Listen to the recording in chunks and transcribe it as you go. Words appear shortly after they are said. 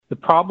The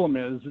problem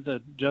is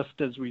that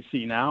just as we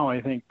see now, I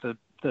think that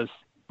the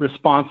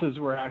responses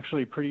were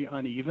actually pretty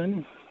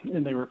uneven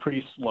and they were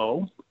pretty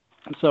slow.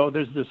 So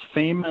there's this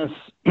famous,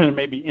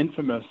 maybe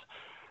infamous,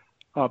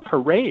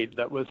 parade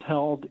that was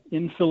held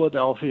in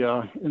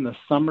Philadelphia in the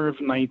summer of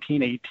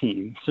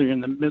 1918. So you're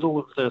in the middle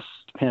of this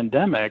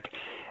pandemic,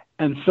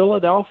 and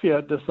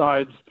Philadelphia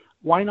decides,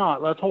 why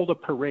not? Let's hold a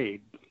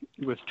parade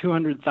with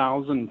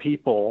 200,000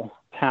 people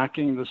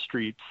packing the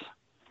streets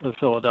of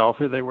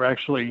Philadelphia. They were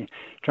actually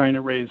trying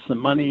to raise some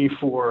money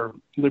for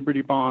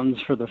Liberty Bonds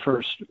for the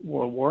First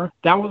World War.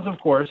 That was, of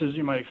course, as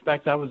you might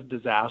expect, that was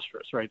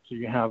disastrous, right? So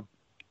you have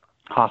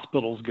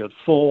hospitals get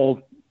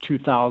full,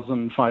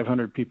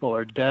 2,500 people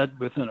are dead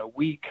within a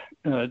week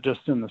just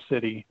in the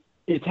city.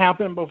 It's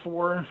happened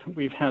before.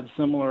 We've had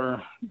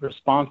similar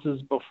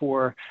responses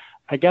before.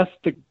 I guess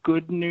the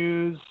good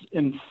news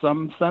in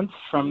some sense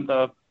from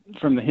the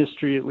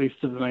history, at least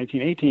of the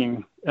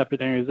 1918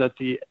 epidemic, is that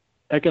the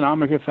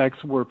economic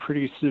effects were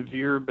pretty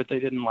severe, but they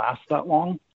didn't last that long.